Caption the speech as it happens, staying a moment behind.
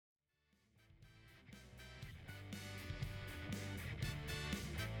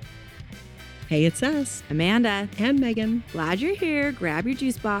Hey, it's us, Amanda. and Megan. Glad you're here. Grab your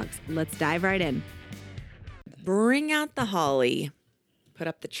juice box. Let's dive right in. Bring out the holly. Put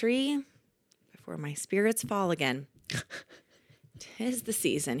up the tree before my spirits fall again. 'Tis the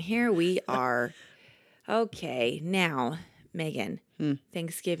season. Here we are. Okay, now, Megan,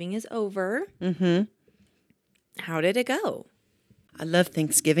 Thanksgiving is over. Mm-hmm. How did it go? I love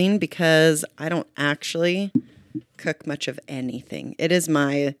Thanksgiving because I don't actually cook much of anything. It is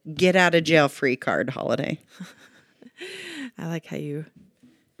my get out of jail free card holiday. I like how you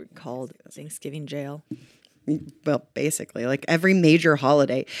called Thanksgiving jail. Well, basically, like every major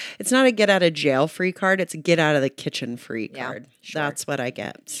holiday, it's not a get out of jail free card. It's a get out of the kitchen free card. Sure. That's what I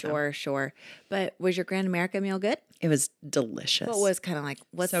get. So. Sure. But was your Grand America meal good? It was delicious. What was kind of like,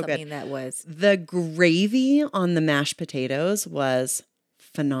 what's So something good. that was? The gravy on the mashed potatoes was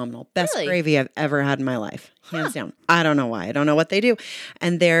phenomenal. Best Really? gravy I've ever had in my life. Hands down. I don't know why. I don't know what they do.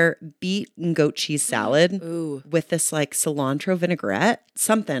 And their beet and goat cheese salad Ooh. with this like cilantro vinaigrette,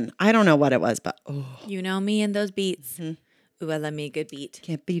 something. I don't know what it was, but You know me and those beets. Ooh, I love me a good beet.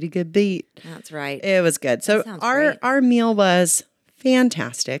 can't beat a good beat. That's right. It was good. So sounds our great. our meal was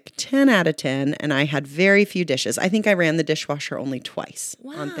fantastic. 10 out of 10. And I had very few dishes. I think I ran the dishwasher only twice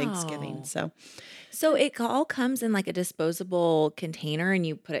on Thanksgiving. Wow. So So it all comes in like a disposable container and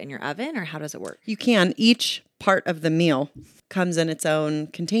you put it in your oven, or how does it work? you can. Each part of the meal comes in its own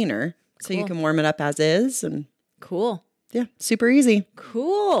container. So you Cool. can warm it up as is. And Cool. yeah, super easy.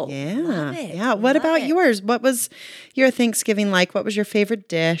 Cool. Yeah. Love it. Yeah. What Love about it. yours? What was your Thanksgiving like? What was your favorite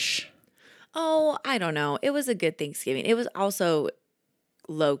dish? Oh, I don't know. It was a good Thanksgiving. It was also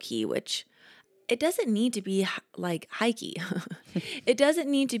low key, which it doesn't need to be like hikey. It doesn't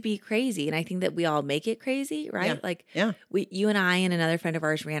need to be crazy. And I think that we all make it crazy, right? Yeah. Like Yeah. you and I and another friend of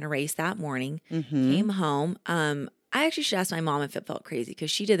ours ran a race that morning, came home. I actually should ask my mom if it felt crazy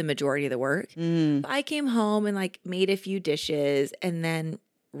because she did the majority of the work. But I came home and like made a few dishes and then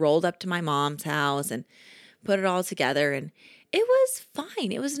rolled up to my mom's house and put it all together, and it was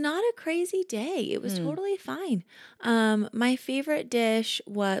fine. It was not a crazy day. It was totally fine. My favorite dish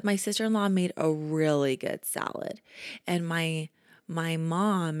was my sister-in-law made a really good salad, and my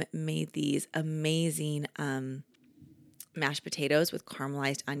mom made these amazing mashed potatoes with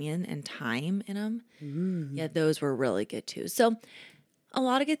caramelized onion and thyme in them. Yeah, those were really good too. So a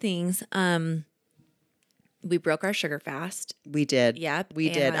lot of good things. We broke our sugar fast. We did. Yep, We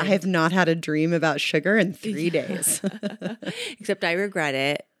did. I and- have not had a dream about sugar in 3 days. Except I regret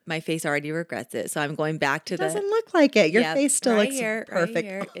it. My face already regrets it. So I'm going back to Doesn't look like it. Your Yep, face still right looks here, perfect. Right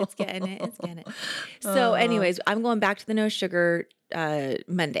here. It's getting it. It's getting it. So anyways, I'm going back to the no sugar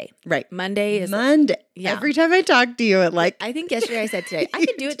Monday. Right. Monday is Monday. Yeah. Every time I talk to you, it like, I think yesterday I said today. I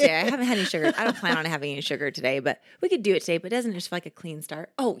could do it today. I haven't had any sugar. I don't plan on having any sugar today, but we could do it today. But doesn't it just feel like a clean start?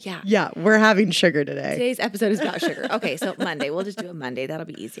 Oh yeah. yeah, we're having sugar today. Today's episode is about sugar. Okay, so Monday. We'll just do it Monday. That'll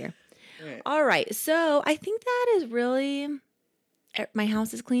be easier. Right. All right. So I think that is really my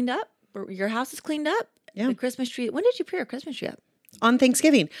house is cleaned up. Your house is cleaned up. Yeah. The Christmas tree. When did you put your Christmas tree up? On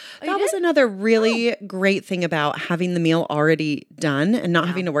Thanksgiving. you That was did? another really great thing about having the meal already done and not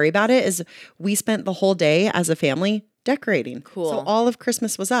having to worry about it is we spent the whole day as a family decorating. Cool. So all of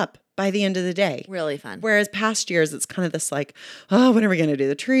Christmas was up by the end of the day. Really fun. Whereas past years, it's kind of this like, oh, when are we going to do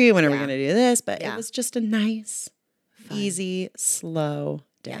the tree? When are we Yeah. going to do this? But Yeah. it was just a nice, easy, slow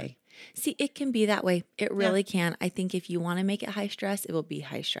day. See, it can be that way. It really can. I think if you want to make it high stress, it will be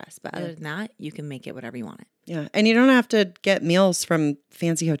high stress. But other than that, you can make it whatever you want it. Yeah. And you don't have to get meals from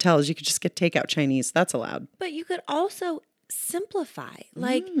fancy hotels. You could just get takeout Chinese. That's allowed. But you could also simplify.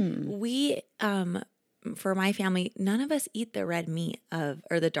 Like we, for my family, none of us eat the red meat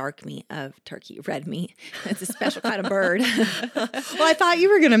or the dark meat of turkey. Red meat. It's a special kind of bird. Well, I thought you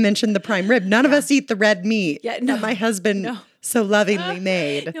were going to mention the prime rib. None of us eat the red meat Yeah, no. that my husband so lovingly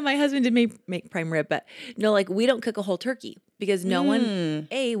made. No, my husband did make prime rib, but no, like we don't cook a whole turkey because no one,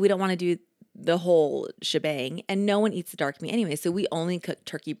 we don't want to do the whole shebang, and no one eats the dark meat anyway. So we only cook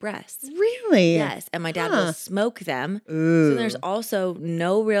turkey breasts. Really? Yes, and my dad will smoke them. So there's also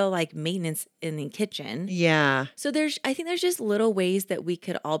no real like maintenance in the kitchen. Yeah. So I think there's just little ways that we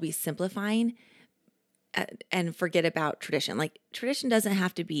could all be simplifying and forget about tradition. Like tradition doesn't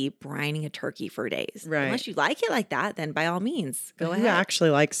have to be brining a turkey for days. Right. Unless you like it like that, then by all means, go Who ahead.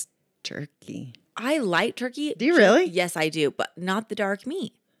 actually likes turkey? I like turkey. Do you really? Yes, I do, but not the dark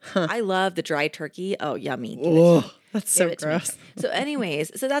meat. I love the dry turkey. Oh, yummy. Give it to Oh, me. that's Give so it to me. gross. So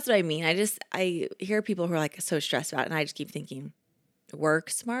anyways, so that's what I mean. I hear people who are like so stressed about it, and I just keep thinking, work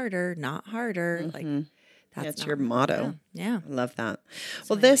smarter, not harder. Like that's That's not- your motto. Yeah. I love that.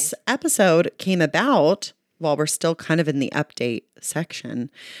 Well, this episode came about while we're still kind of in the update section,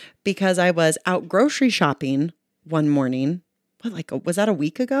 because I was out grocery shopping one morning. Was that a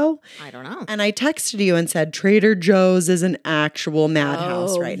week ago? I don't know. And I texted you and said, Trader Joe's is an actual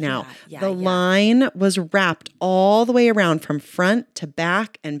madhouse right now. The line was wrapped all the way around from front to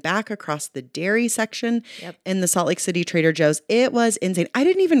back and back across the dairy section in the Salt Lake City Trader Joe's. It was insane. I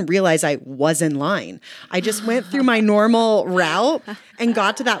didn't even realize I was in line. I just went through my normal route and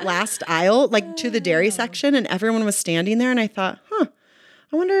got to that last aisle, like to the dairy section, and everyone was standing there. And I thought,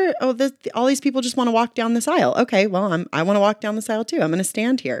 I wonder, all these people just want to walk down this aisle. Okay, well, I want to walk down this aisle too. I'm going to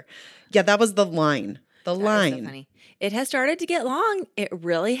stand here. Yeah, that was the line. The line. So funny. It has started to get long. It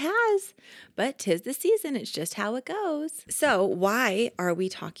really has. But 'tis the season. It's just how it goes. So why are we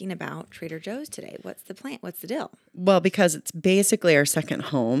talking about Trader Joe's today? What's the plan? What's the deal? Well, because it's basically our second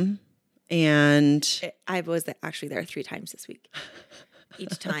home. And I was actually there 3 times this week.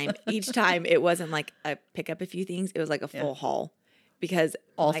 Each time it wasn't like I pick up a few things. It was like a full haul. Because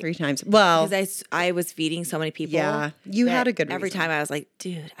all 3 times. Well, because I was feeding so many people. Yeah, you had a good reason. Every time I was like,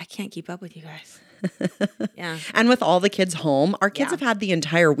 dude, I can't keep up with you guys. Yeah. And with all the kids home, our kids have had the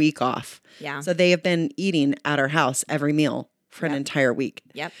entire week off. Yeah. So they have been eating at our house every meal for an entire week.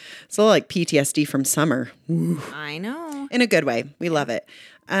 Yep. So like PTSD from summer. Woo. I know. In a good way. We love it.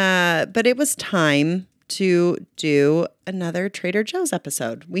 But it was time to do another Trader Joe's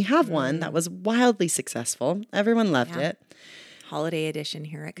episode. We have one that was wildly successful. Everyone loved it. Holiday edition,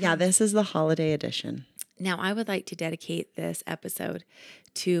 here it comes. Yeah, this is the holiday edition. Now, I would like to dedicate this episode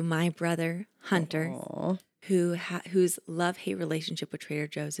to my brother, Hunter, whose love-hate relationship with Trader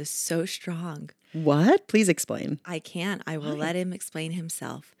Joe's is so strong. What? Please explain. I can. I will let him explain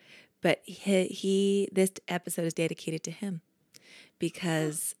himself. But this episode is dedicated to him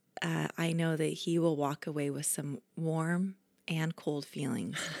because I know that he will walk away with some warm and cold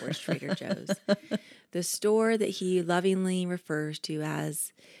feelings towards Trader Joe's. The store that he lovingly refers to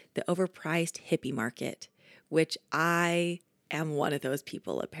as the overpriced hippie market, which I am one of those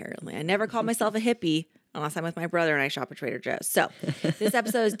people, apparently. I never call myself a hippie unless I'm with my brother and I shop at Trader Joe's. So this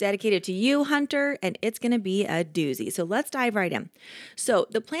episode is dedicated to you, Hunter, and it's going to be a doozy. So let's dive right in. So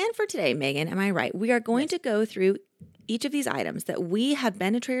the plan for today, Megan, am I right? We are going to go through each of these items that we have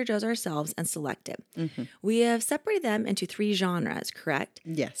been to Trader Joe's ourselves and selected. Mm-hmm. We have separated them into 3 genres, correct?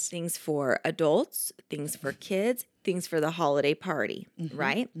 Yes. Things for adults, things for kids, things for the holiday party,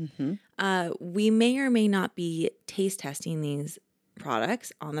 right? Mm-hmm. We may or may not be taste testing these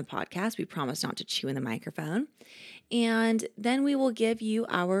products on the podcast. We promise not to chew in the microphone. And then we will give you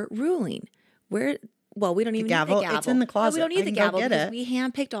our ruling. We don't even need the gavel. It's in the closet. No, we don't need the gavel because we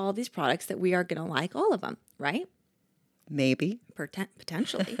handpicked all of these products that we are going to like all of them, right? Maybe.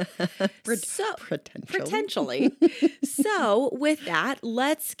 Potentially. Potentially. So with that,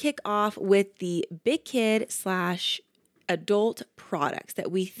 let's kick off with the big kid / adult products that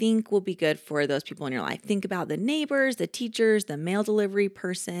we think will be good for those people in your life. Think about the neighbors, the teachers, the mail delivery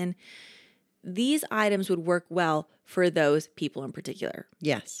person. These items would work well for those people in particular.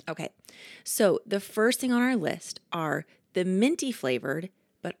 Yes. Okay. So the first thing on our list are the minty flavored,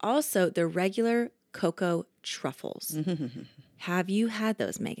 but also the regular cocoa truffles. Have you had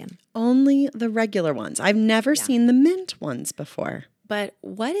those, Megan? Only the regular ones. I've never seen the mint ones before. But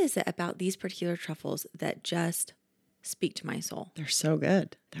what is it about these particular truffles that just speak to my soul? They're so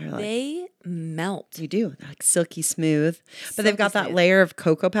good. They melt. They do. They're like silky smooth. But they've got that layer of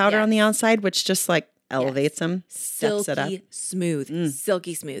cocoa powder on the outside, which just like elevates them, steps it up.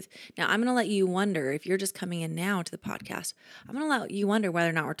 Silky smooth. Now, I'm going to let you wonder, if you're just coming in now to the podcast, I'm going to let you wonder whether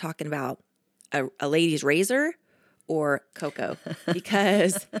or not we're talking about a lady's razor or cocoa,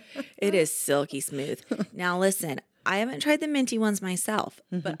 because it is silky smooth. Now, listen, I haven't tried the minty ones myself,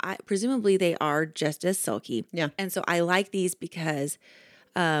 but presumably they are just as silky. Yeah. And so I like these because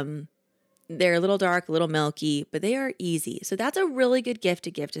they're a little dark, a little milky, but they are easy. So that's a really good gift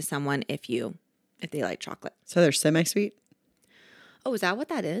to give to someone if they like chocolate. So they're semi-sweet? Oh, is that what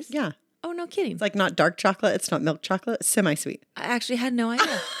that is? Yeah. Oh, no kidding. It's like not dark chocolate. It's not milk chocolate. It's semi-sweet. I actually had no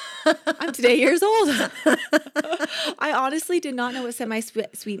idea. I'm today years old. I honestly did not know what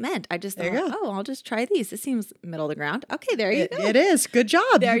semi-sweet meant. I just thought, I'll just try these. This seems middle of the ground. Okay, there you go. It is. Good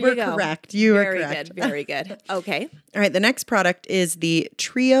job. There you were correct. You were correct. Very good. Okay. All right. The next product is the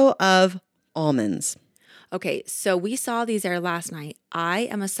trio of almonds. Okay, so we saw these there last night. I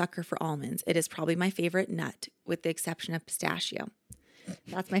am a sucker for almonds. It is probably my favorite nut, with the exception of pistachio.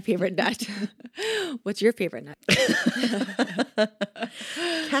 That's my favorite nut. What's your favorite nut?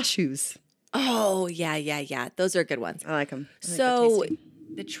 Cashews. Oh, yeah. Those are good ones. I like them. So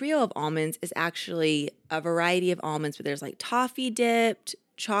the trio of almonds is actually a variety of almonds, but there's like toffee dipped,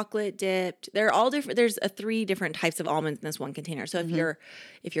 chocolate dipped. They're all different. There's 3 different types of almonds in this one container. So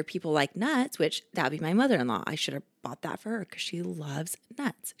if your people like nuts, which that would be my mother-in-law, I should have bought that for her because she loves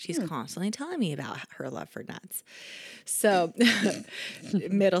nuts. She's constantly telling me about her love for nuts. So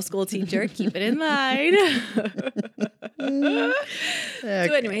middle school teacher, keep it in mind. So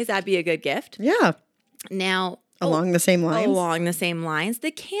anyways, that'd be a good gift. Yeah. Now, along the same lines, the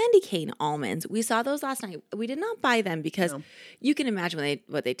candy cane almonds. We saw those last night. We did not buy them because you can imagine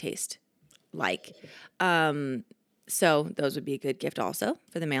what they taste like. So those would be a good gift also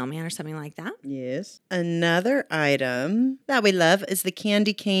for the mailman or something like that. Yes. Another item that we love is the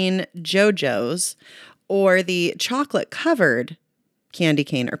candy cane JoJo's or the chocolate covered candy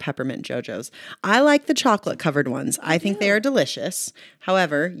cane or peppermint JoJo's. I like the chocolate covered ones. I think they are delicious.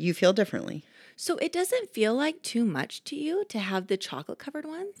 However, you feel differently. So it doesn't feel like too much to you to have the chocolate covered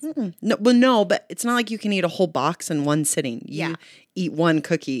ones? No, but it's not like you can eat a whole box in one sitting. You eat one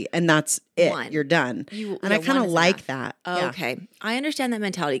cookie and that's it. You're done. I kind of like that. Oh, okay. I understand that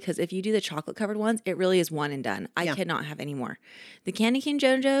mentality because if you do the chocolate covered ones, it really is one and done. I cannot have any more. The candy cane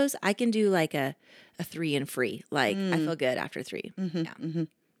JoJo's, I can do like a 3 and free. Like I feel good after 3. Yeah. 3 and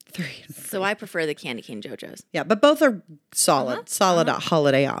free. So I prefer the candy cane JoJo's. Yeah, but both are solid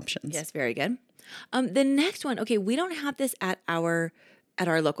holiday options. Yes, very good. The next one, okay, we don't have this at our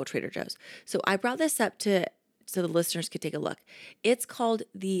local Trader Joe's. So I brought this up so the listeners could take a look. It's called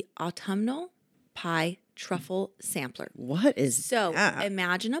the Autumnal Pie Truffle Sampler. What is that? So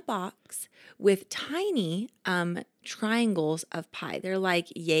imagine a box with tiny triangles of pie. They're like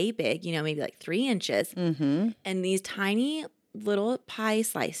yay big, maybe like 3 inches. And these tiny little pie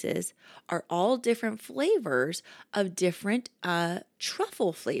slices are all different flavors of different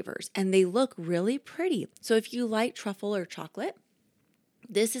truffle flavors, and they look really pretty. So if you like truffle or chocolate,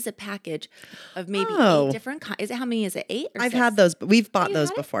 this is a package of maybe 8 different kinds. How many is it? 8 or 6? I've had those, but we've bought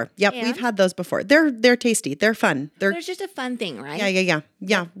those before. Yep, we've had those before. They're tasty. They're fun. But it's just a fun thing, right?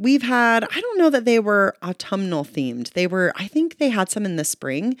 Yeah. We've had, I don't know that they were autumnal themed. I think they had some in the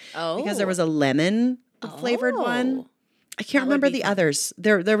spring because there was a lemon flavored one. I can't remember the others.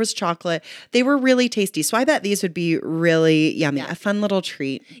 There was chocolate. They were really tasty. So I bet these would be really yummy. A fun little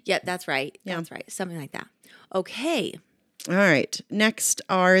treat. Yep, that's right. Yeah. That's right. Something like that. Okay. All right. Next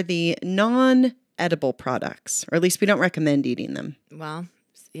are the non-edible products, or at least we don't recommend eating them. Well,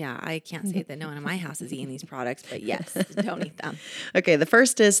 yeah, I can't say that no one in my house is eating these products, but yes, don't eat them. Okay, the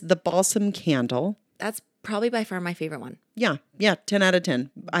first is the balsam candle. That's probably by far my favorite one. Yeah, 10 out of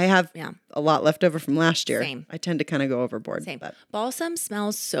 10. I have a lot left over from last year. Same. I tend to kind of go overboard. Same. But balsam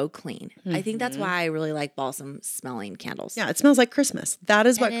smells so clean. I think that's why I really like balsam smelling candles. Yeah, it smells like Christmas. That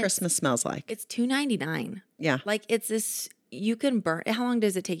is what Christmas smells like. It's $2.99. Yeah. Like it's this, you can burn, how long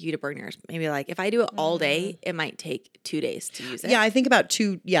does it take you to burn yours? Maybe like if I do it all day, it might take 2 days to use it. Yeah, I think about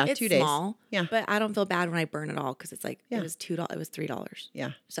 2 days. It's small. Yeah. But I don't feel bad when I burn it all because it's like, it was $2, it was $3.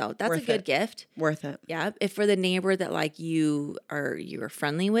 Yeah. So that's a good gift. Worth it. Yeah. If for the neighbor that like you're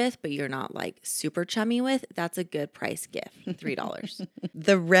friendly with, but you're not like super chummy with, that's a good price gift. $3.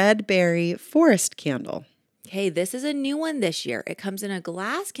 The red berry forest candle. Hey, this is a new one this year. It comes in a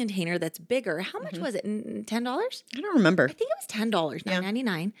glass container that's bigger. How much was it? $10? I don't remember. I think it was $10,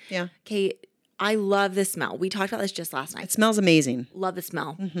 $9.99. Yeah. Okay, I love the smell. We talked about this just last night. It smells amazing. Love the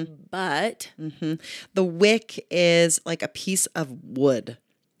smell. But the wick is like a piece of wood.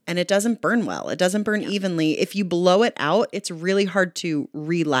 And it doesn't burn well. It doesn't burn evenly. If you blow it out, it's really hard to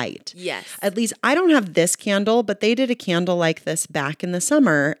relight. Yes. At least I don't have this candle, but they did a candle like this back in the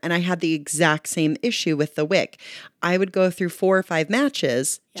summer, and I had the exact same issue with the wick. I would go through 4 or 5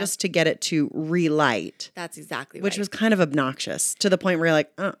 matches just to get it to relight. That's exactly right. Which was kind of obnoxious to the point where you're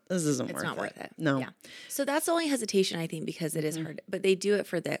like, oh, this isn't worth it. It's not worth it. No. Yeah. So that's the only hesitation, I think, because it is hard. But they do it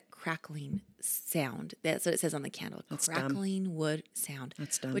for the crackling sound. That's what it says on the candle. That's crackling dumb. wood sound.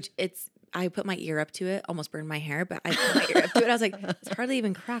 That's dumb. Which I put my ear up to it, almost burned my hair, but I put my ear up to it. I was like, it's hardly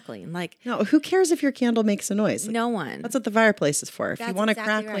even crackling. Like, no, who cares if your candle makes a noise? No one. That's what the fireplace is for. If you want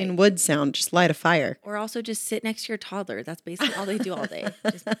exactly a crackling wood sound, just light a fire. Or also just sit next to your toddler. That's basically all they do all day.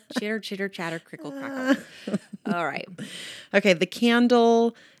 Just chitter, chatter, crickle, crackle. All right. Okay, the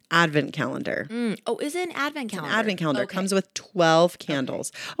candle advent calendar. Oh, is it an advent calendar? An advent calendar. Okay. Comes with 12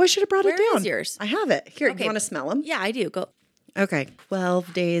 candles. Okay. Oh, I should have brought it down. Where is yours? I have it. Here, you want to smell them? Yeah, I do. Go. Okay,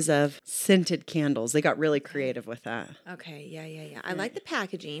 12 days of scented candles. They got really creative with that. Okay, yeah. I like the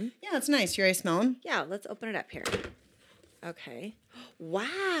packaging. Yeah, it's nice. You ready to smell them? Yeah, let's open it up here. Okay.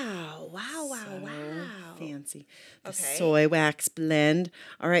 Wow. Fancy. The soy wax blend.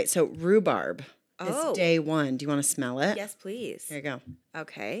 All right, so rhubarb is day 1. Do you want to smell it? Yes, please. Here you go.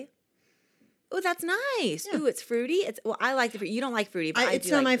 Okay. Oh, that's nice. Yeah. Ooh, it's fruity. I like the fruity. You don't like fruity, but it's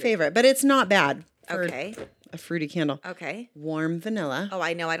do not like my fruity. favorite, but it's not bad for okay. a fruity candle. Okay. Warm vanilla. Oh,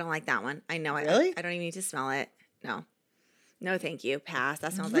 I know. I don't like that one. I know. Really? I don't even need to smell it. No. No, thank you. Pass.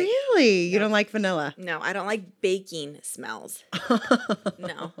 That smells really? No. You don't like vanilla? No, I don't like baking smells.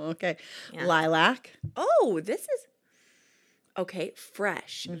 No. Okay. Yeah. Lilac. Oh, this is okay.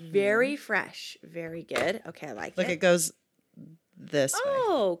 Fresh. Very fresh. Very good. Okay, I like it. Look, it goes this way.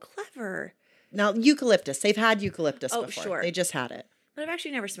 Oh, clever. Now, eucalyptus. They've had eucalyptus before. Sure. They just had it. But I've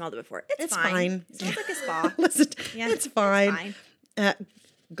actually never smelled it before. It's fine. It smells like a spa. Listen, it's fine.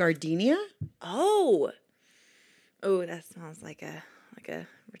 Gardenia. Oh, that sounds like a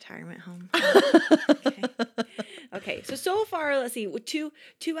retirement home. Okay. So far, let's see. 2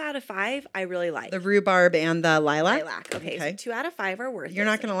 out of 5, I really like the rhubarb and the lilac. Okay. So 2 out of 5 are worth it. You're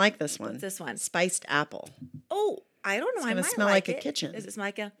not going to like this one. What's this one? Spiced apple. Oh, I don't know. It's going to smell like a kitchen. Does it smell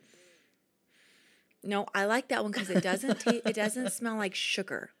like a? No, I like that one because it doesn't. It doesn't smell like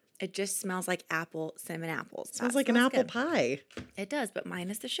sugar. It just smells like cinnamon apples. It smells like an apple pie. It does, but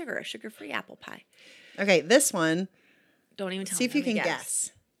minus the sugar, a sugar-free apple pie. Okay, this one. Don't even tell me. See if you can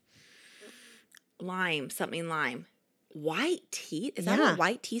guess. Something lime. White tea? Is that what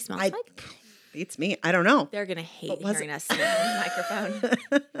white tea smells like? Beats me. I don't know. They're going to hate hearing us sing in the microphone.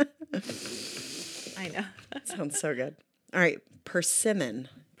 I know. Sounds so good. All right, persimmon.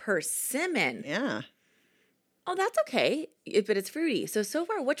 Persimmon? Yeah. Oh, that's okay, but it's fruity. So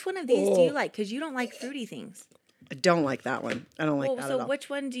far, which one of these do you like? Because you don't like fruity things. I don't like that one. I don't like that at all. So which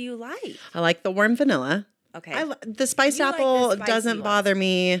one do you like? I like the warm vanilla. Okay. The spiced apple doesn't bother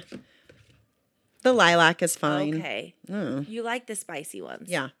me. The lilac is fine. Okay. You like the spicy ones.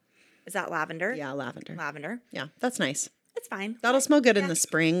 Yeah. Is that lavender? Yeah, lavender. Lavender. Yeah, that's nice. It's fine. That'll smell good in the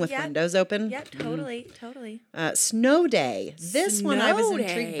spring with windows open. Yep, totally. Snow day. This one I was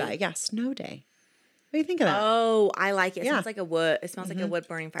intrigued by. Yeah, snow day. What do you think of that? Oh, I like it. It smells like a wood. It smells like a wood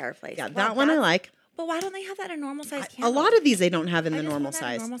burning fireplace. Yeah, that one I like. But why don't they have that in a normal size candle? A lot of these they don't have in the normal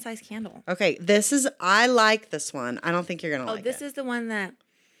size. Normal size candle. Okay, I like this one. I don't think you're gonna like it. Oh, this is the one that.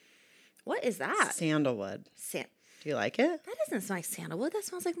 What is that? Sandalwood. Do you like it? That doesn't smell like sandalwood. That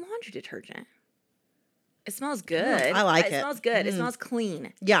smells like laundry detergent. It smells good. I like it. It smells good. It smells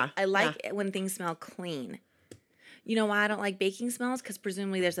clean. Yeah. I like it when things smell clean. You know why I don't like baking smells? Because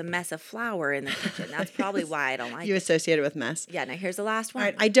presumably there's a mess of flour in the kitchen. That's probably why I don't like it. You associate it with mess. Yeah, now here's the last one. All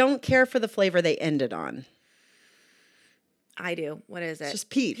right, I don't care for the flavor they ended on. I do. What is it? It's just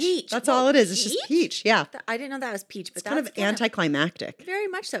peach. Peach. That's all it is. It's just peach. Yeah. I didn't know that was peach, but it's kind of anticlimactic. Very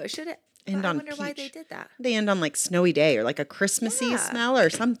much so. It should end on peach. I wonder why they did that. They end on like snowy day or like a Christmassy smell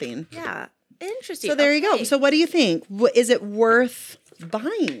or something. Yeah. Interesting. So there you go. So what do you think? Is it worth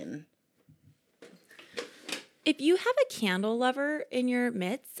buying? If you have a candle lover in your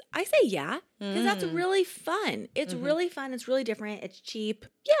midst, I say yeah, because that's really fun. It's really fun. It's really different. It's cheap.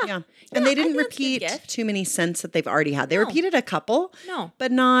 Yeah. And they didn't repeat too many scents that they've already had. They repeated a couple. No.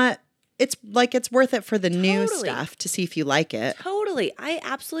 But not, it's worth it for the new stuff to see if you like it. Totally. I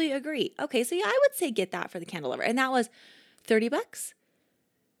absolutely agree. Okay. So yeah, I would say get that for the candle lover. And that was $30.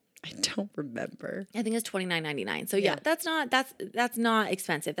 I don't remember. I think it's $29.99. So yeah, that's not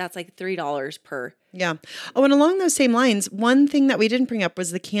expensive. That's like $3 per. Yeah. Oh, and along those same lines, one thing that we didn't bring up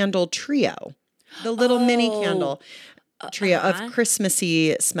was the candle trio, the little mini candle trio of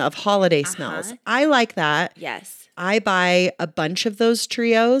Christmassy smell, of holiday smells. I like that. Yes. I buy a bunch of those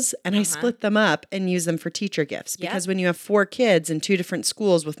trios and I split them up and use them for teacher gifts because when you have 4 kids in 2 different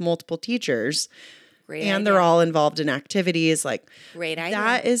schools with multiple teachers. They're all involved in activities. Great idea.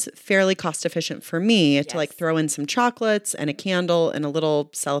 That is fairly cost efficient for me to throw in some chocolates and a candle and a little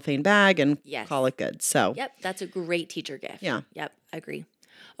cellophane bag and call it good. So that's a great teacher gift. Yeah. Yep, agree.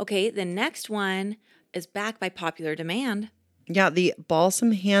 Okay, the next one is back by popular demand. Yeah, the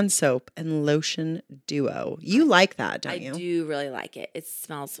balsam hand soap and lotion duo. You like that, don't you? I do really like it. It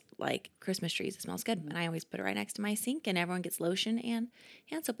smells like Christmas trees. It smells good. And I always put it right next to my sink and everyone gets lotion and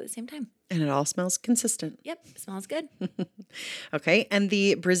hand soap at the same time. And it all smells consistent. Yep, it smells good. Okay, and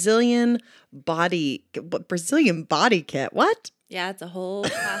the Brazilian body kit. What? Yeah, it's a whole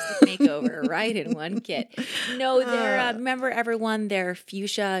plastic makeover right in one kit. No, they're remember everyone their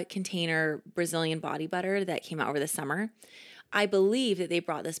fuchsia container Brazilian body butter that came out over the summer. I believe that they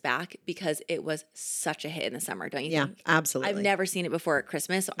brought this back because it was such a hit in the summer, don't you think? Yeah, absolutely. I've never seen it before at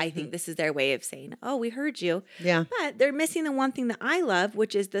Christmas, so I think this is their way of saying, oh, we heard you. Yeah. But they're missing the one thing that I love,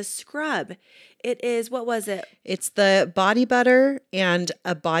 which is the scrub. It is, what was it? It's the body butter and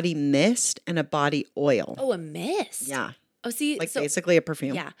a body mist and a body oil. Oh, a mist? Yeah. Oh, see. Basically a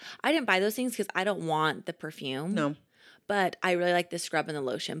perfume. Yeah. I didn't buy those things because I don't want the perfume. No. but I really like the scrub and the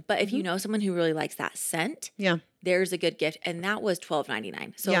lotion. But if you know someone who really likes that scent, Yeah. there's a good gift. And that was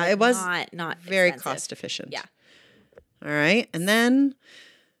 $12.99. So yeah, like it was not very expensive. cost efficient. Yeah. All right. And then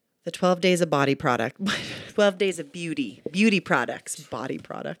the 12 days of body product, 12 days of beauty products, body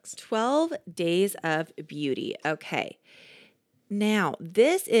products. 12 days of beauty. Okay. Now,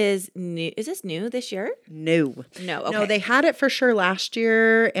 this is new. Is this new this year? No. No. Okay. No, they had it for sure last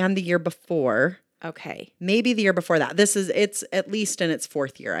year and the year before. Okay. Maybe the year before that. It's at least in its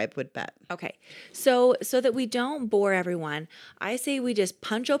 4th year, I would bet. Okay. So that we don't bore everyone, I say we just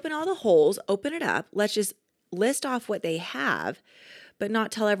punch open all the holes, open it up. Let's just list off what they have, but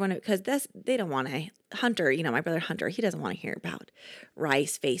not tell everyone because they don't want to. Hunter, my brother Hunter, he doesn't want to hear about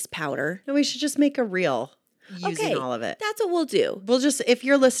rice face powder. No, we should just make a reel using all of it. That's what we'll do. We'll just, if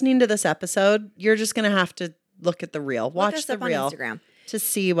you're listening to this episode, you're just going to have to look at the reel, watch us the up on reel Instagram. to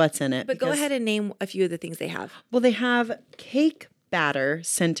see what's in it. But go ahead and name a few of the things they have. Well, they have cake batter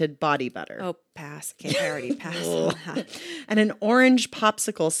scented body butter. Oh, pass. Okay, I already passed on that. And an orange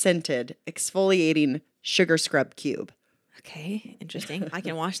popsicle scented exfoliating sugar scrub cube. Okay, interesting. I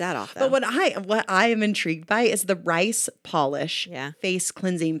can wash that off, though. But what I am intrigued by is the rice polish face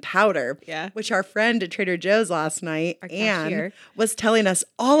cleansing powder, which our friend at Trader Joe's last night Anne was telling us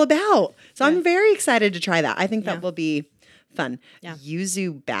all about. So I'm very excited to try that. I think that will be fun. Yeah.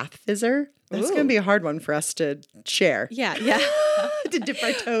 Yuzu bath fizzer. That's going to be a hard one for us to share. Yeah. To dip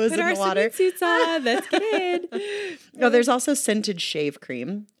our toes in the water. Put our suits on. Let's get in. No, there's also scented shave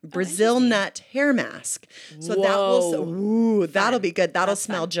cream, Brazil nut hair mask. So that'll be good. That'll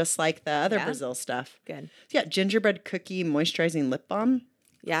smell just like the other Brazil stuff. Good. Yeah, gingerbread cookie moisturizing lip balm.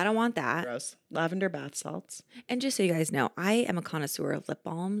 Yeah, I don't want that. Gross. Lavender bath salts. And just so you guys know, I am a connoisseur of lip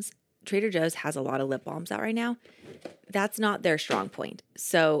balms. Trader Joe's has a lot of lip balms out right now. That's not their strong point.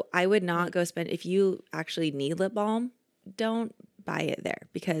 So I would not go spend, if you actually need lip balm, don't buy it there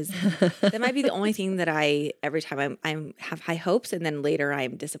because that might be the only thing that every time I have high hopes and then later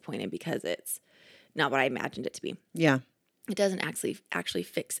I'm disappointed because it's not what I imagined it to be. Yeah. It doesn't actually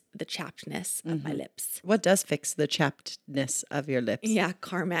fix the chappedness of my lips. What does fix the chappedness of your lips? Yeah,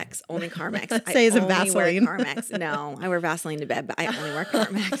 Carmex. Only Carmex. I say isn't Vaseline. Wear Carmex. No, I wear Vaseline to bed, but I only wear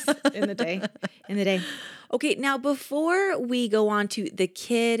Carmex in the day. Okay, now before we go on to the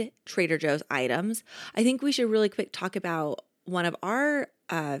kid Trader Joe's items, I think we should really quick talk about one of our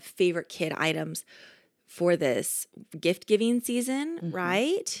favorite kid items for this gift giving season,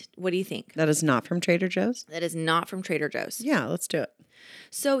 right? What do you think? That is not from Trader Joe's? That is not from Trader Joe's. Yeah, let's do it.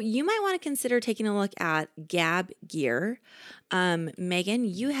 So you might want to consider taking a look at Gab Gear. Megan,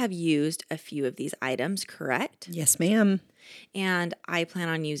 you have used a few of these items, correct? Yes, ma'am. And I plan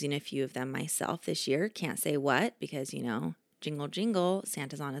on using a few of them myself this year. Can't say what because, jingle, jingle,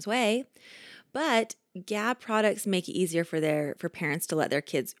 Santa's on his way. But Gab products make it easier for parents to let their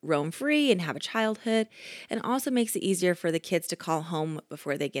kids roam free and have a childhood, and also makes it easier for the kids to call home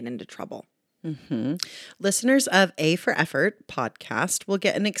before they get into trouble. Listeners of A for Effort podcast will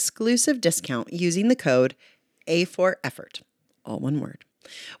get an exclusive discount using the code A for Effort, all one word.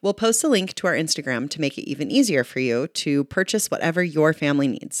 We'll post a link to our Instagram to make it even easier for you to purchase whatever your family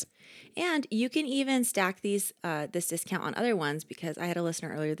needs. And you can even stack this discount on other ones because I had a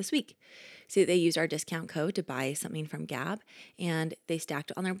listener earlier this week. So they used our discount code to buy something from Gab and they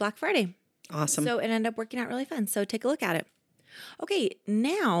stacked it on their Black Friday. Awesome. So it ended up working out really fun. So take a look at it. Okay,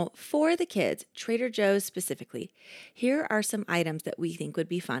 now for the kids, Trader Joe's specifically, here are some items that we think would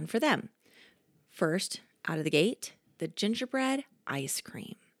be fun for them. First, out of the gate, the gingerbread ice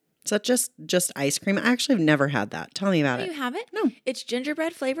cream. So just ice cream? I actually have never had that. Tell me about it. You haven't? No. It's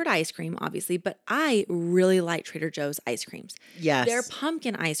gingerbread flavored ice cream, obviously, but I really like Trader Joe's ice creams. Yes. Their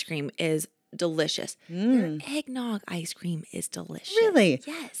pumpkin ice cream is delicious. Their eggnog ice cream is delicious. Really?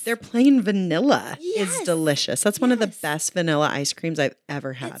 Yes. Their plain vanilla is delicious. That's one of the best vanilla ice creams I've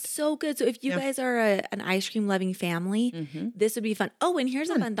ever had. It's so good. So if you guys are an ice cream loving family, this would be fun. Oh, and here's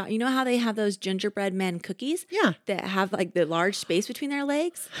a fun thought. You know how they have those gingerbread men cookies? Yeah. That have like the large space between their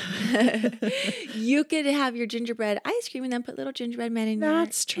legs? You could have your gingerbread ice cream and then put little gingerbread men in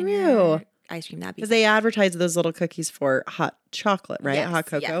That's in true. your ice cream. That'd be Because they advertise those little cookies for hot chocolate, right? Hot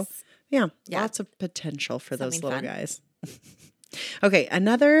cocoa. Yes. Yeah, lots of potential for those little guys. Okay,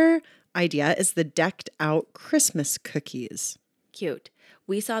 another idea is the decked out Christmas cookies. Cute.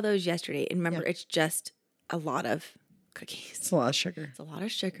 We saw those yesterday. And remember, it's just a lot of cookies. It's a lot of sugar. It's a lot of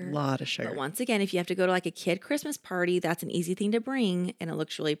sugar. A lot of sugar. But once again, if you have to go to like a kid Christmas party, that's an easy thing to bring and it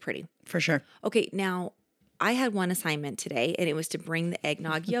looks really pretty. For sure. Okay, now I had one assignment today and it was to bring the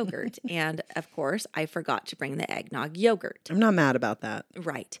eggnog yogurt. And of course, I forgot to bring the eggnog yogurt. I'm not mad about that.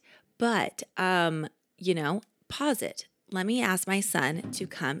 Right. But, pause it. let me ask my son to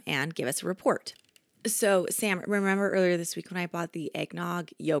come and give us a report. So, Sam, remember earlier this week when I bought the eggnog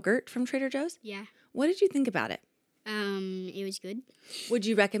yogurt from Trader Joe's? Yeah. What did you think about it? It was good. Would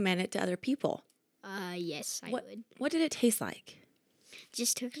you recommend it to other people? Yes, I would. What did it taste like?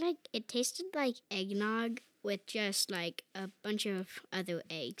 It tasted like eggnog with just like a bunch of other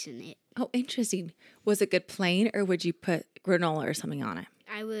eggs in it. Oh, interesting. Was it good plain, or would you put granola or something on it?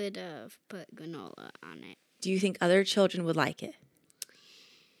 I would put granola on it. Do you think other children would like it?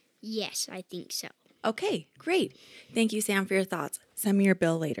 Yes, I think so. Okay, great. Thank you, Sam, for your thoughts. Send me your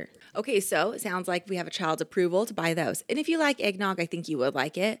bill later. Okay, so it sounds like we have a child's approval to buy those. And if you like eggnog, I think you would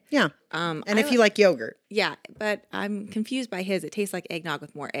like it. Yeah. And if you like yogurt. Yeah, but I'm confused by his. It tastes like eggnog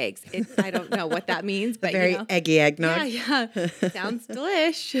with more eggs. I don't know what that means, but Very eggy eggnog. Yeah. Sounds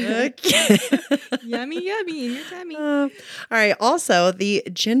delish. Okay. Yummy in your tummy. All right. Also, the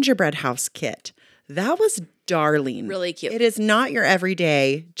gingerbread house kit. That was darling. Really cute. It is not your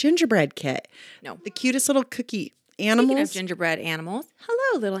everyday gingerbread kit. No. The cutest little cookie animals. Speaking of gingerbread animals,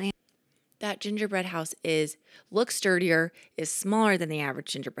 hello, little animal. That gingerbread house looks sturdier, is smaller than the average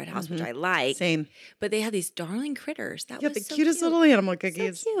gingerbread house, which I like. Same. But they have these darling critters. That was the so cutest cute. little animal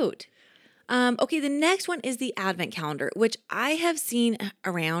cookies. So cute. Okay, the next one is the advent calendar, which I have seen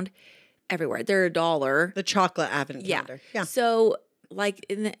around everywhere. They're $1. The chocolate advent calendar. Yeah. So, like,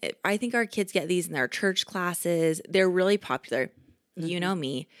 I think our kids get these in their church classes. They're really popular. You know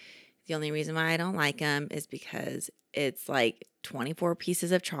me. The only reason why I don't like them is because it's like 24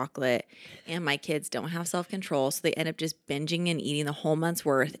 pieces of chocolate, and my kids don't have self-control, so they end up just binging and eating the whole month's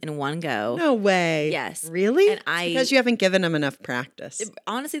worth in one go. No way. Yes. Really? And Because you haven't given them enough practice.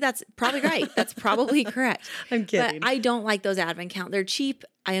 Honestly, that's probably right. That's probably correct. I'm kidding. But I don't like those advent count. They're cheap.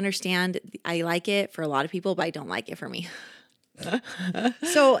 I understand. I like it for a lot of people, but I don't like it for me.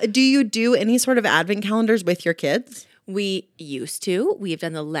 So, do you do any sort of advent calendars with your kids? We used to. We've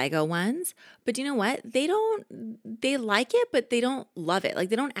done the Lego ones. But you know what? They like it, but they don't love it. Like,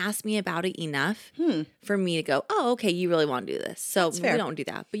 they don't ask me about it enough for me to go, oh, okay, you really want to do this. So we don't do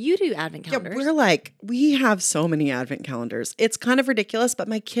that. But you do advent calendars. Yeah, we have so many advent calendars. It's kind of ridiculous, but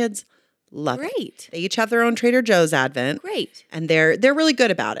my kids love it. Great. They each have their own Trader Joe's advent. Great. And they're really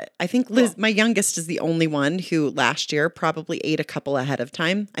good about it. I think Liz, my youngest, is the only one who last year probably ate a couple ahead of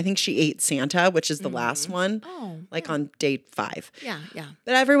time. I think she ate Santa, which is the last one, on day 5. Yeah.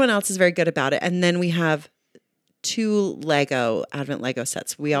 But everyone else is very good about it. And then we have 2 advent Lego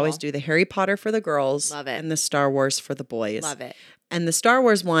sets. We always do the Harry Potter for the girls. Love it. And the Star Wars for the boys. Love it. And the Star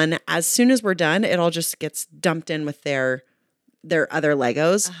Wars one, as soon as we're done, it all just gets dumped in with their other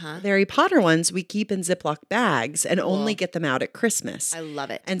Legos. The Harry Potter ones, we keep in Ziploc bags and only get them out at Christmas. I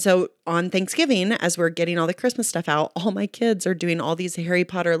love it. And so on Thanksgiving, as we're getting all the Christmas stuff out, all my kids are doing all these Harry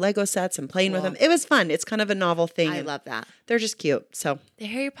Potter Lego sets and playing with them. It was fun. It's kind of a novel thing. I love that. They're just cute. So the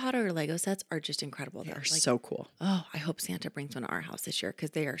Harry Potter Lego sets are just incredible. They're so cool. Oh, I hope Santa brings one to our house this year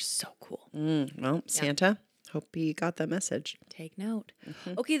because they are so cool. Well, Santa, hope you got that message. Take note.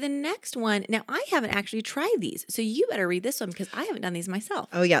 Okay, the next one. Now, I haven't actually tried these, so you better read this one because I haven't done these myself.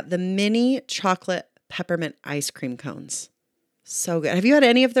 Oh, yeah. The mini chocolate peppermint ice cream cones. So good. Have you had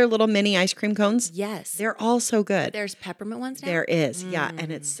any of their little mini ice cream cones? Yes. They're all so good. There's peppermint ones now? There is, yeah.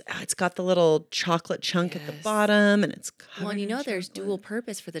 And it's got the little chocolate chunk at the bottom, and it's covered Well, and you know in there's chocolate. dual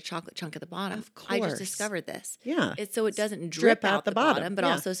purpose for the chocolate chunk at the bottom. Of I course. just discovered this. Yeah. It's so it doesn't drip out the bottom, but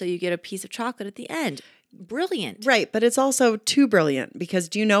yeah. also so you get a piece of chocolate at the end. Brilliant. Right, but it's also too brilliant because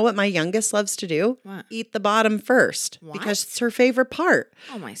do you know what my youngest loves to do? What? Eat the bottom first because it's her favorite part.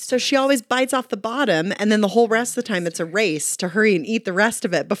 Oh, my So she always bites off the bottom, and then the whole rest of the time it's a race to hurry and eat the rest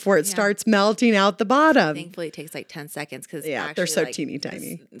of it before it starts melting out the bottom. Thankfully, it takes like 10 seconds because they're so teeny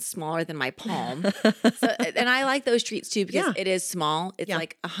tiny. Smaller than my palm. And I like those treats too because it is small. It's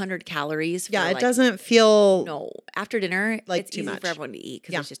like 100 calories. Yeah, it doesn't feel No, after dinner, like it's too easy much for everyone to eat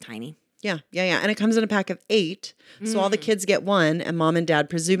because it's just tiny. Yeah. And it comes in a pack of 8. So all the kids get 1, and mom and dad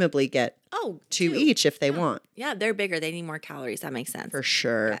presumably get 2 each if they want. Yeah, they're bigger. They need more calories. That makes sense. For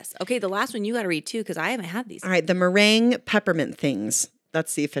sure. Yes. Okay, the last one you got to read too because I haven't had these. All right, the meringue peppermint things.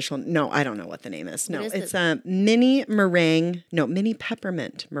 That's the official. No, I don't know what the name is. No, it's a mini meringue. No, mini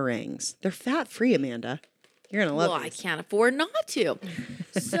peppermint meringues. They're fat-free, Amanda. You're going to love Well, these. I can't afford not to.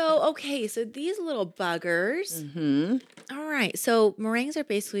 So these little buggers. All right. So meringues are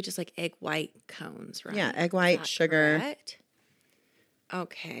basically just like egg white cones, right? Yeah, egg white, sugar. Correct?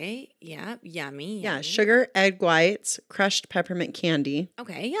 Okay. Yeah. Yummy. Yeah, sugar, egg whites, crushed peppermint candy,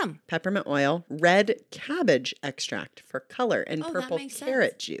 Okay. Yum. peppermint oil, red cabbage extract for color, and that purple makes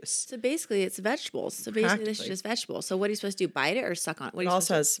carrot sense. juice. So basically, it's vegetables. So basically, this is Practically. just vegetables. So what are you supposed to do? Bite it or suck on it? What are It you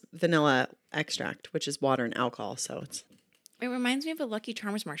also supposed has vanilla extract, which is water and alcohol, so it's It reminds me of a Lucky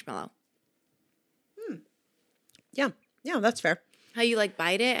Charms marshmallow. Yeah. Yeah, that's fair. How you like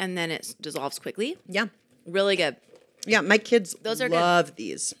bite it and then it dissolves quickly. Yeah. Really good. Yeah, my kids Those are love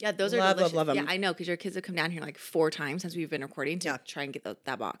these. Yeah, those are delicious. Love them. Yeah, I know, because your kids have come down here like 4 times since we've been recording to try and get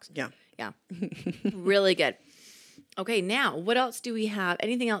that box. Yeah. Yeah. Really good. Okay, now, what else do we have?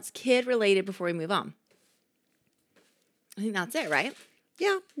 Anything else kid-related before we move on? I think that's it, right?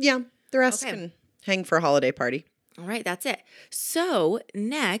 Yeah. Yeah. The rest can hang for a holiday party. All right, that's it. So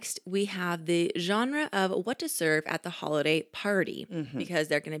next, we have the genre of what to serve at the holiday party, because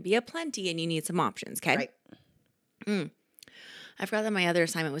they're going to be aplenty and you need some options, okay? Right. I forgot that my other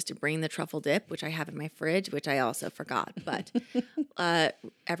assignment was to bring the truffle dip, which I have in my fridge, which I also forgot. But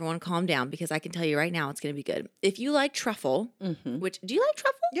everyone calm down, because I can tell you right now it's going to be good. If you like truffle, which, do you like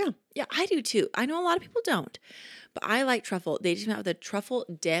truffle? Yeah. Yeah, I do too. I know a lot of people don't, but I like truffle. They just come out with a truffle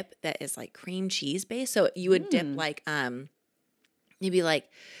dip that is like cream cheese based. So you would dip like maybe like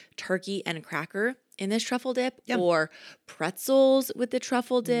turkey and a cracker in this truffle dip, or pretzels with the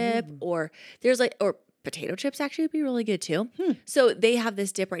truffle dip, or potato chips actually would be really good too. So they have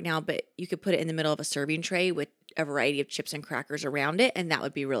this dip right now, but you could put it in the middle of a serving tray with a variety of chips and crackers around it, and that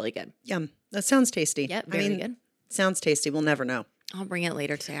would be really good. Yum. That sounds tasty. Yep, very good. Sounds tasty. We'll never know. I'll bring it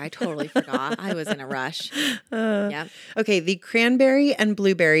later today. I totally forgot. I was in a rush. Yeah. Okay, the cranberry and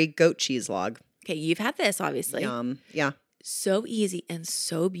blueberry goat cheese log. Okay, you've had this, obviously. Yum. Yeah. So easy and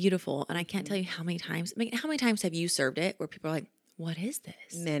so beautiful. And I can't tell you how many times. I mean, how many times have you served it where people are like, what is this?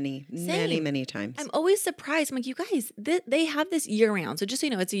 Many times. I'm always surprised. I'm like, you guys, they have this year round. So just so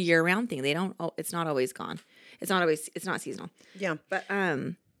you know, it's a year round thing. They don't, it's not always gone. It's not seasonal. Yeah. But,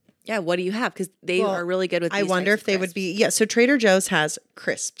 yeah, what do you have? Because they are really good with these I wonder if they would be, so Trader Joe's has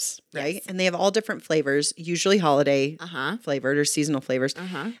crisps, right? Yes. And they have all different flavors, usually holiday flavored or seasonal flavors.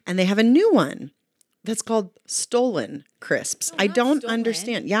 And they have a new one that's called Stolen Crisps. I don't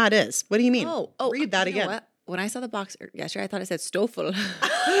understand. Yeah, it is. What do you mean? Read that again. What? When I saw the box yesterday, I thought it said Stoffel.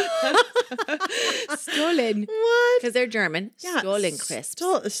 Stolen. What? Because they're German. Yeah. Stolen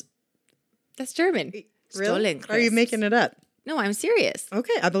crisps. That's German. Really? Stolen crisps. Are you making it up? No, I'm serious.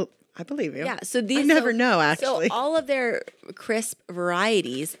 Okay, I believe you. Yeah, so these I never know, actually. So all of their crisp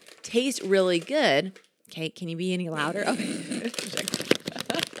varieties taste really good. Okay, can you be any louder? Okay.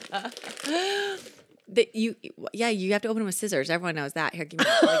 You have to open them with scissors. Everyone knows that. Here, give me.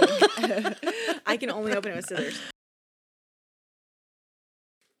 I can only open it with scissors.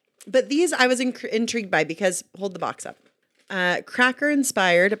 But these I was intrigued by because, hold the box up. Cracker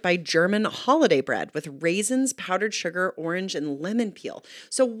inspired by German holiday bread with raisins, powdered sugar, orange, and lemon peel.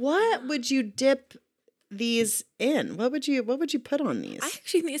 So what would you dip these in? What would you put on these? I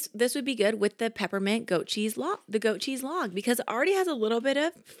actually think this would be good with the peppermint goat cheese log, because it already has a little bit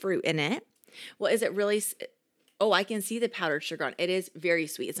of fruit in it. Well, is it really? Oh, I can see the powdered sugar on it. It is very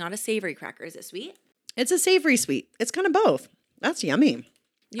sweet. It's not a savory cracker. Is it sweet? It's a savory sweet. It's kind of both. That's yummy.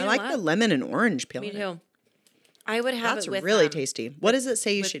 I like the lemon and orange peel. Me too. I would have That's it with really tasty. What does it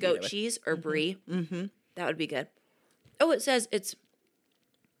say you should eat it with? Goat cheese or brie. That would be good. Oh, it says its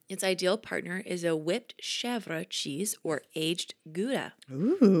ideal partner is a whipped chèvre cheese or aged Gouda.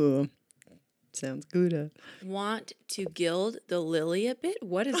 Ooh, sounds good. Want to gild the lily a bit?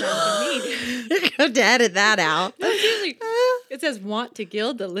 What does that mean? You're going to edit that out. No, seriously. It says want to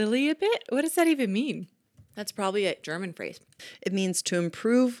gild the lily a bit? What does that even mean? That's probably a German phrase. It means to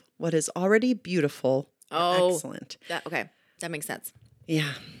improve what is already beautiful. Oh, excellent. Okay, that makes sense.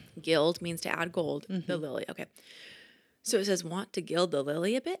 Yeah. Gild means to add gold. The lily. Okay. So it says want to gild the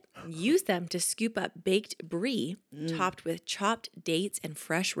lily a bit? Use them to scoop up baked brie topped with chopped dates and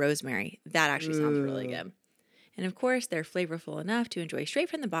fresh rosemary. That actually sounds really good. And of course, they're flavorful enough to enjoy straight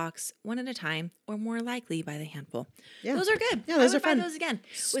from the box, one at a time, or more likely by the handful. Yeah. Those are good. Yeah, those are fun. fun. Those again.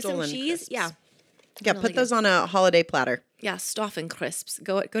 Stolen with some cheese. crisps. Yeah. Yeah, really put those on a holiday platter. Yeah, Stoffen crisps.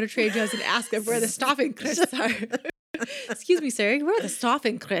 Go to Trader Joe's and ask them where the Stoffen crisps are. Excuse me, sir. Where are the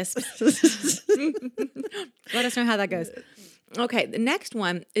Stoffen crisps? Let us know how that goes. Okay, the next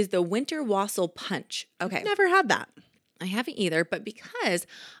one is the winter wassail punch. Okay. Never had that. I haven't either, but because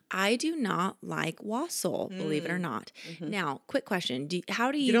I do not like wassail, believe it or not. Now, quick question.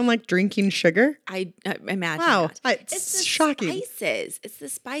 How do you... You don't like drinking sugar? I imagine Wow. that. It's the shocking. Spices. It's the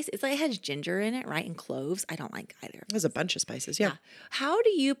spice. It's like it has ginger in it, right? And cloves. I don't like either. There's a bunch of spices, yeah. How do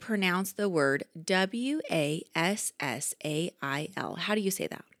you pronounce the word Wassail? How do you say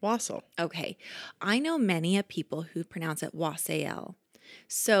that? Wassail. Okay. I know many people who pronounce it wassail.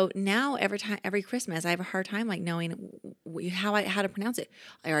 So now every Christmas, I have a hard time like knowing how to pronounce it.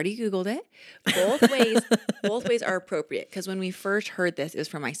 I already Googled it. Both ways are appropriate. Because when we first heard this, it was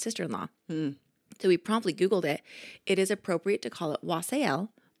from my sister-in-law. So we promptly Googled it. It is appropriate to call it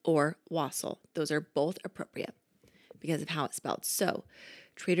wassail or wassail. Those are both appropriate because of how it's spelled. So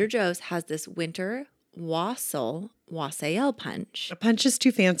Trader Joe's has this winter wassail punch. A punch is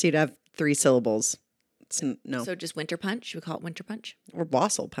too fancy to have 3 syllables. No. So just winter punch. Should we call it winter punch? Or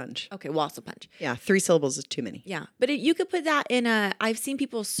wassail punch. Okay, wassail punch. Yeah, 3 syllables is too many. Yeah, but you could put that in I've seen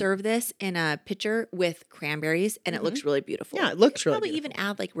people serve this in a pitcher with cranberries, and it looks really beautiful. Yeah, it looks really Probably beautiful. even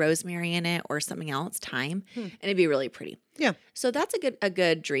add like rosemary in it or something else, thyme, and it'd be really pretty. Yeah. So that's a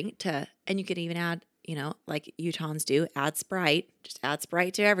good drink and you could even add, like Utahns do, add Sprite. Just add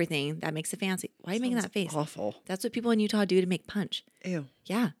Sprite to everything. That makes it fancy. Why are you making that face? Awful. That's what people in Utah do to make punch. Ew.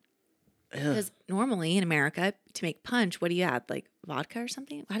 Yeah. Because normally in America, to make punch, what do you add? Like vodka or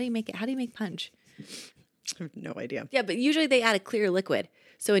something? How do you make it? How do you make punch? I have no idea. Yeah, but usually they add a clear liquid.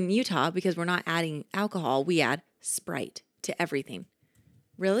 So in Utah, because we're not adding alcohol, we add Sprite to everything.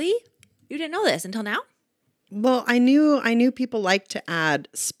 Really? You didn't know this until now? Well, I knew people like to add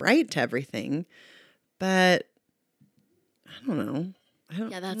Sprite to everything, but I don't know.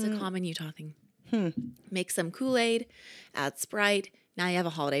 Yeah, that's a common Utah thing. Make some Kool-Aid, add Sprite. Now you have a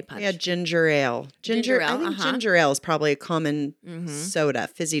holiday punch. Yeah, ginger ale. Ginger ale, I think ginger ale is probably a common soda,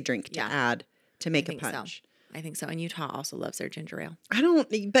 fizzy drink to add to make a punch. I think so. And Utah also loves their ginger ale. I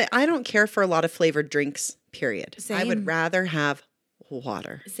don't care for a lot of flavored drinks, period. Same. I would rather have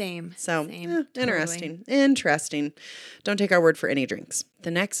water. Same. So, Same. interesting. Interesting. Don't take our word for any drinks.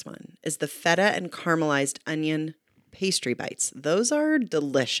 The next one is the feta and caramelized onion pastry bites. Those are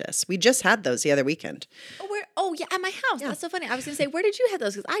delicious. We just had those the other weekend. Oh, yeah, at my house. Yeah. That's so funny. I was going to say, where did you have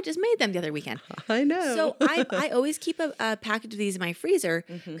those? Because I just made them the other weekend. I know. So I always keep a package of these in my freezer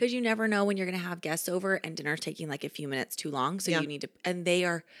because you never know when you're going to have guests over and dinner's taking like a few minutes too long. So you need to, and they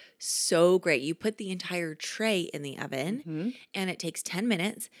are so great. You put the entire tray in the oven and it takes 10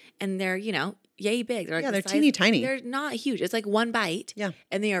 minutes and they're, yay big. They're like they're teeny tiny. They're not huge. It's like one bite. Yeah.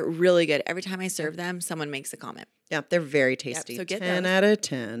 And they are really good. Every time I serve them, someone makes a comment. Yeah, they're very tasty. So get 10 those. out of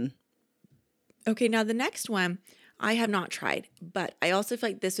 10. Okay, now the next one I have not tried, but I also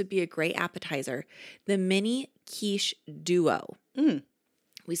feel like this would be a great appetizer. The mini quiche duo.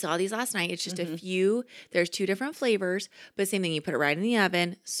 We saw these last night. It's just a few. There's 2 different flavors, but same thing. You put it right in the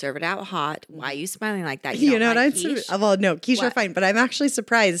oven, serve it out hot. Why are you smiling like that? You know what? Like Well, no, quiche are fine, but I'm actually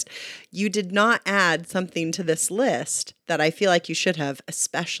surprised you did not add something to this list that I feel like you should have,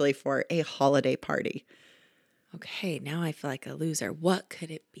 especially for a holiday party. Okay, now I feel like a loser. What could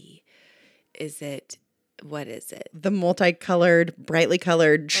it be? What is it? The multicolored, brightly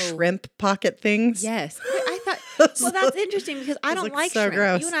colored shrimp pocket things. Yes. I thought, well, that's interesting because I don't like so shrimp.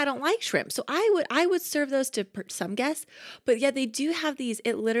 gross. You and I don't like shrimp. So I would serve those to some guests. But yeah, they do have these.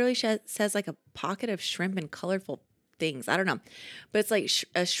 It literally says like a pocket of shrimp and colorful things. I don't know. But it's like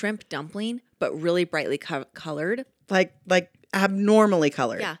a shrimp dumpling, but really brightly colored. Like abnormally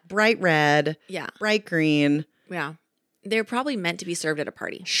colored. Yeah. Bright red. Yeah. Bright green. Yeah. They're probably meant to be served at a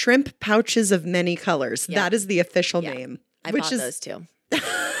party. Shrimp pouches of many colors. Yeah. That is the official name. I bought those too.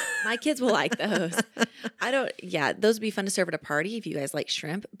 My kids will like those. Those would be fun to serve at a party if you guys like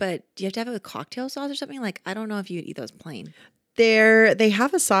shrimp, but do you have to have it with cocktail sauce or something? Like, I don't know if you'd eat those plain. They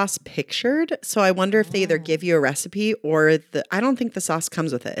have a sauce pictured, so I wonder if they either give you a recipe or I don't think the sauce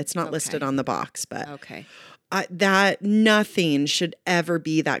comes with it. It's not listed on the box, but that nothing should ever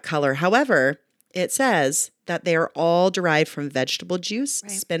be that color. However, it says that they are all derived from vegetable juice,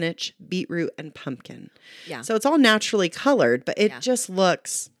 spinach, beetroot, and pumpkin. Yeah. So it's all naturally colored, but it just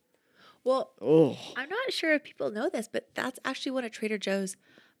looks. Well, I'm not sure if people know this, but that's actually one of Trader Joe's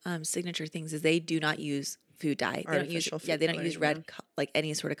signature things is they do not use food dye. They don't use red, like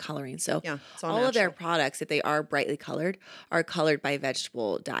any sort of coloring. So all of their products, if they are brightly colored, are colored by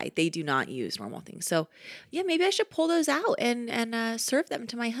vegetable dye. They do not use normal things. So yeah, maybe I should pull those out and serve them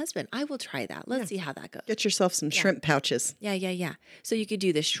to my husband. I will try that. Let's see how that goes. Get yourself some shrimp pouches. Yeah. So you could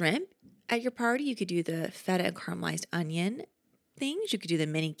do the shrimp at your party. You could do the feta and caramelized onion things. You could do the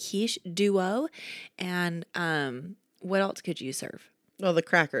mini quiche duo. And what else could you serve? Well, the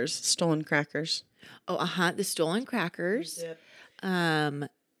crackers, stolen crackers. Oh, the stolen crackers. The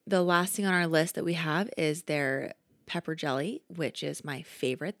last thing on our list that we have is their pepper jelly, which is my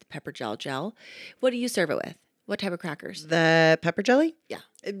favorite, the pepper gel. What do you serve it with? What type of crackers? The pepper jelly? Yeah.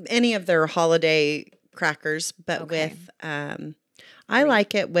 Any of their holiday crackers, but with, I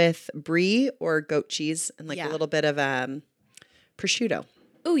like it with brie or goat cheese and like a little bit of prosciutto.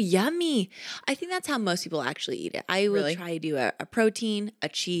 Oh, yummy. I think that's how most people actually eat it. I will Really? try to do a protein, a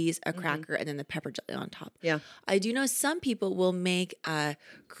cheese, a cracker, and then the pepper jelly on top. Yeah. I do know some people will make a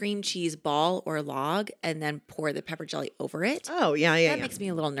cream cheese ball or log and then pour the pepper jelly over it. Oh, yeah. That makes me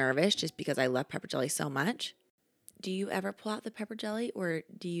a little nervous just because I love pepper jelly so much. Do you ever pull out the pepper jelly or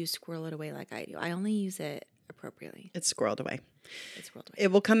do you squirrel it away like I do? I only use it appropriately. It's squirreled away. It's squirreled away.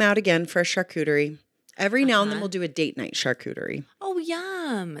 It will come out again for a charcuterie. Every now and then we'll do a date night charcuterie. Oh,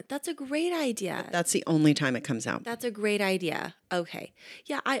 yum. That's a great idea. That's the only time it comes out. That's a great idea. Okay.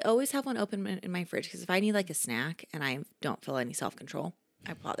 Yeah, I always have one open in my fridge because if I need like a snack and I don't feel any self-control,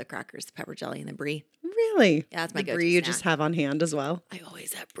 I pull out the crackers, the pepper jelly, and the brie. Really? Yeah, that's my go-to brie you snack. just have on hand as well? I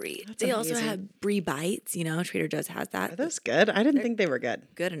always have brie. That's They also amazing. have brie bites. You know, Trader Joe's has that. Are those good? I didn't think they were good.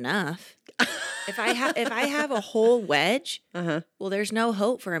 Good enough. If I have a whole wedge, well, there's no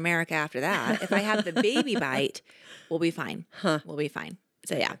hope for America after that. If I have the baby bite, we'll be fine. We'll be fine.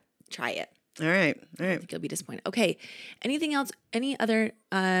 So yeah, try it. All right. I think you'll be disappointed. Okay. Anything else? Any other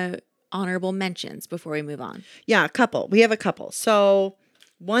honorable mentions before we move on? Yeah, a couple. We have a couple. So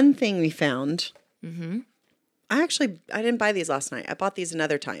one thing we found, I didn't buy these last night. I bought these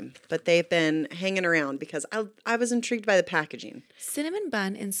another time, but they've been hanging around because I was intrigued by the packaging. Cinnamon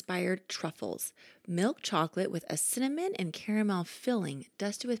bun inspired truffles. Milk chocolate with a cinnamon and caramel filling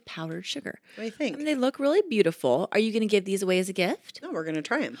dusted with powdered sugar. What do you think? I mean, they look really beautiful. Are you going to give these away as a gift? No, we're going to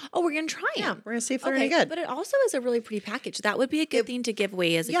try them. Oh, we're going to try them. Yeah, we're going to see if they're any good. But it also is a really pretty package. That would be a good thing to give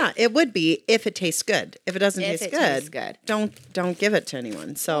away as a gift. Yeah, it would be if it tastes good. If it doesn't If taste it tastes good. don't give it to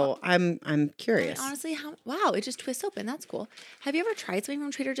anyone. So I'm curious. I mean, honestly, wow, it just twists open. That's cool. Have you ever tried something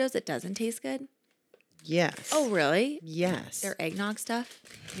from Trader Joe's that doesn't taste good? Yes. Oh, really? Yes. Their eggnog stuff?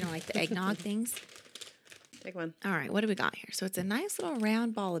 You know, like the eggnog things? Take one. All right, what do we got here? So it's a nice little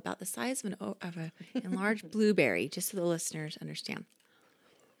round ball about the size of an enlarged blueberry, just so the listeners understand.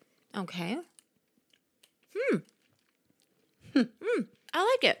 Okay. I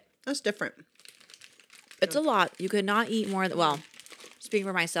like it. That's different. It's a lot. You could not eat more than, well, speaking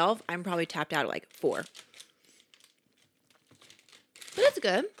for myself, I'm probably tapped out at like 4. But it's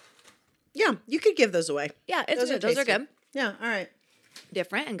good. Yeah, you could give those away. Yeah, it's good. Those are tasty. good. Yeah, all right.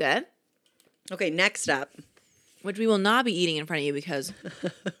 Different and good. Okay, next up. Which we will not be eating in front of you because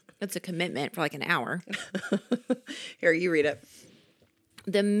it's a commitment for like an hour. Here, you read it.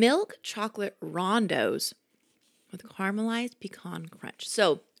 The milk chocolate rondos with caramelized pecan crunch.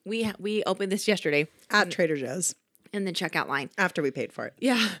 So we opened this yesterday At Trader Joe's in the checkout line. after we paid for it.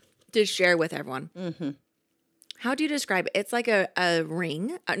 Yeah, to share with everyone. How do you describe it? It's like a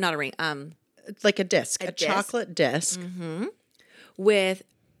ring, not a ring. It's like a disc, a disc? chocolate disc. With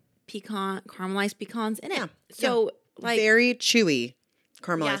caramelized pecans in it. Yeah. So like Very chewy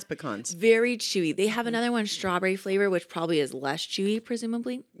caramelized pecans. very chewy. They have another one, strawberry flavor, which probably is less chewy,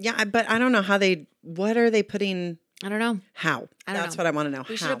 presumably. Yeah, but I don't know what are they putting, I don't know. how? I don't That's know. what I want to know.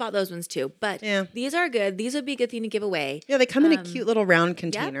 We should How? have bought those ones too. But Yeah. these are good. These would be a good thing to give away. Yeah, they come in a cute little round Yeah,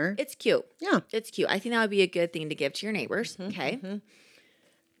 container. it's cute. Yeah. It's cute. I think that would be a good thing to give to your neighbors. Okay.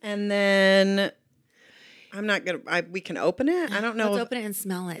 And then we can open it. I don't know. Let's open it and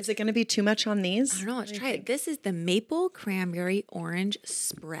smell it. Is it going to be too much on these? I don't know. Let's try it. This is the maple cranberry orange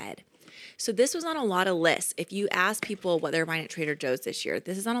spread. So this was on a lot of lists. If you ask people what they're buying at Trader Joe's this year,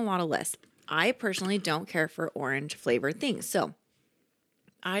 this is on a lot of lists. I personally don't care for orange flavored things, so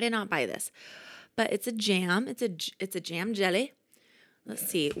I did not buy this. But it's a jam. It's a jam jelly. Let's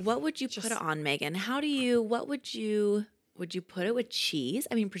see. What would you put it on, Megan? Would you put it with cheese?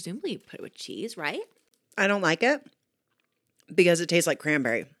 I mean, presumably you put it with cheese, right? I don't like it because it tastes like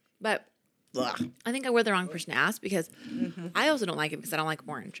cranberry. But Ugh. I think I were the wrong person to ask because I also don't like it because I don't like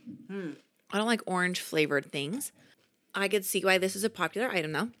orange. I don't like orange flavored things. I could see why this is a popular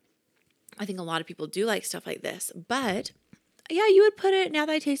item though. I think a lot of people do like stuff like this. But yeah, you would put it, now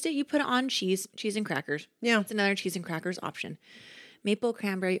that I taste it, you put it on cheese and crackers. Yeah. It's another cheese and crackers option. Maple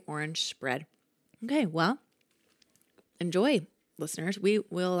cranberry orange spread. Okay, well, enjoy, listeners. We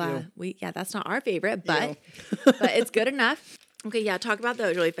will, that's not our favorite, but but it's good enough. Okay, yeah, talk about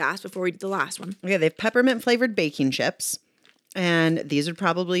those really fast before we do the last one. Okay, they have peppermint flavored baking chips. And these would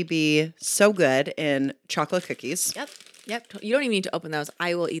probably be so good in chocolate cookies. Yep. You don't even need to open those.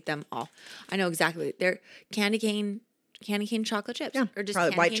 I will eat them all. I know exactly. They're candy cane chocolate chips. Yeah, Or just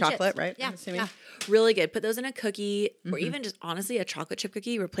probably candy white cane chocolate, chips. right? Yeah, I'm assuming. yeah. Really good. Put those in a cookie or even just honestly a chocolate chip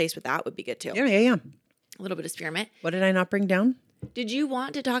cookie replaced with that would be good too. Yeah. A little bit of spearmint. What did I not bring down? Did you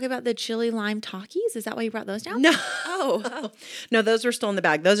want to talk about the chili lime Takis? Is that why you brought those down? No. Oh. No, those were still in the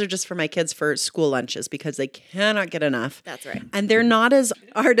bag. Those are just for my kids for school lunches because they cannot get enough. That's right. And they're not as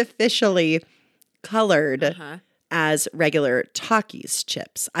artificially colored as regular Takis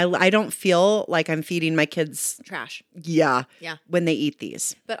chips. I don't feel like I'm feeding my kids trash. Yeah. Yeah. When they eat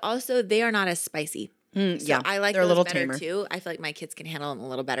these. But also they are not as spicy. So yeah. I like they're those a little better tamer. too. I feel like my kids can handle them a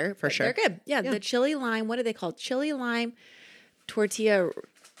little better. For sure. They're good. Yeah, the chili lime, what are they called? Chili lime tortilla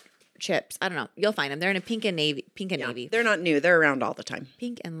chips. I don't know. You'll find them. They're in a pink and navy. They're not new. They're around all the time.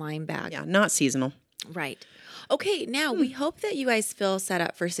 Pink and lime bag. Yeah, not seasonal. Right. Okay, now we hope that you guys feel set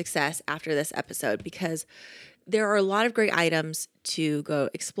up for success after this episode because there are a lot of great items to go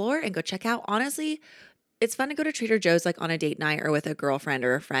explore and go check out. Honestly, it's fun to go to Trader Joe's like on a date night or with a girlfriend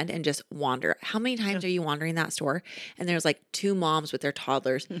or a friend and just wander. How many times are you wandering that store and there's like two moms with their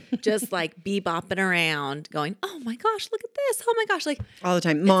toddlers just like bebopping around going, oh my gosh, look at this. Oh my gosh. Like all the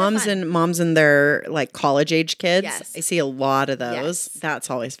time. Moms and their like college age kids. Yes. I see a lot of those. Yes. That's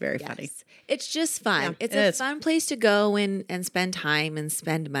always very funny. It's just fun. Yeah, it's it a is. fun place to go and spend time and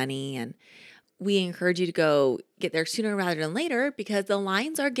spend money. And we encourage you to go get there sooner rather than later because the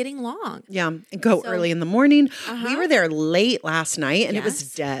lines are getting long. Yeah. And go early in the morning. Uh-huh. We were there late last night and it was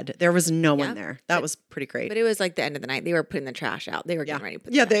Yes. dead. There was no one there. That was pretty great. But it was like the end of the night. They were putting the trash out. They were getting ready to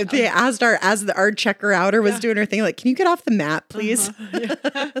put Yeah, the they asked our checker outer was doing her thing like, can you get off the mat, please?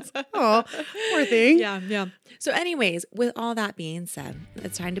 Oh, poor thing. Yeah. So anyways, with all that being said,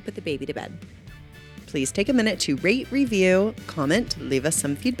 it's time to put the baby to bed. Please take a minute to rate, review, comment, leave us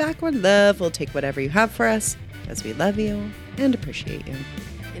some feedback or love. We'll take whatever you have for us because we love you and appreciate you.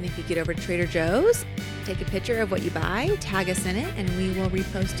 And if you get over to Trader Joe's, take a picture of what you buy, tag us in it, and we will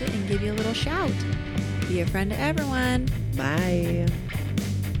repost it and give you a little shout. Be a friend to everyone. Bye.